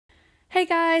Hey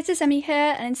guys, it's Emmy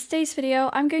here, and in today's video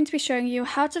I'm going to be showing you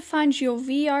how to find your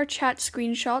VRchat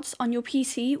screenshots on your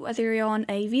PC, whether you're on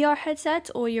a VR headset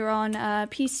or you're on a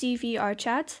PC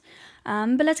VRchat.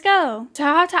 But let's go! So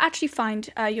how to actually find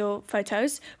your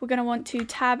photos, we're going to want to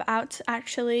tab out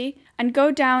actually and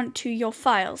go down to your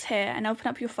files here and open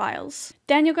up your files.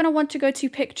 Then you're going to want to go to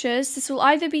pictures. This will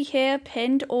either be here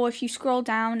pinned, or if you scroll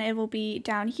down it will be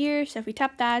down here. So if we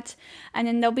tap that, and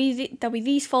then there'll be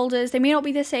these folders. They may not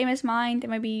be the same as mine, they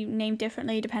might be named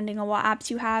differently depending on what apps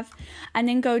you have. And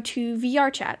then go to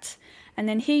VRchat. And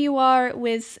then here you are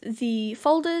with the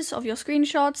folders of your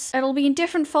screenshots. It'll be in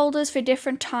different folders for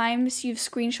different times you've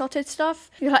screenshotted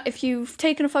stuff. If you've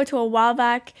taken a photo a while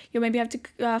back, you'll maybe have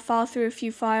to file through a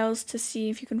few files to see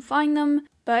if you can find them.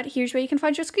 But here's where you can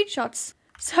find your screenshots.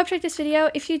 So hope you liked this video.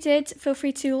 If you did, feel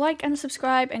free to like and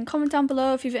subscribe and comment down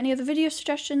below if you have any other video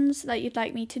suggestions that you'd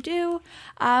like me to do.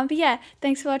 But yeah,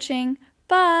 thanks for watching.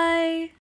 Bye!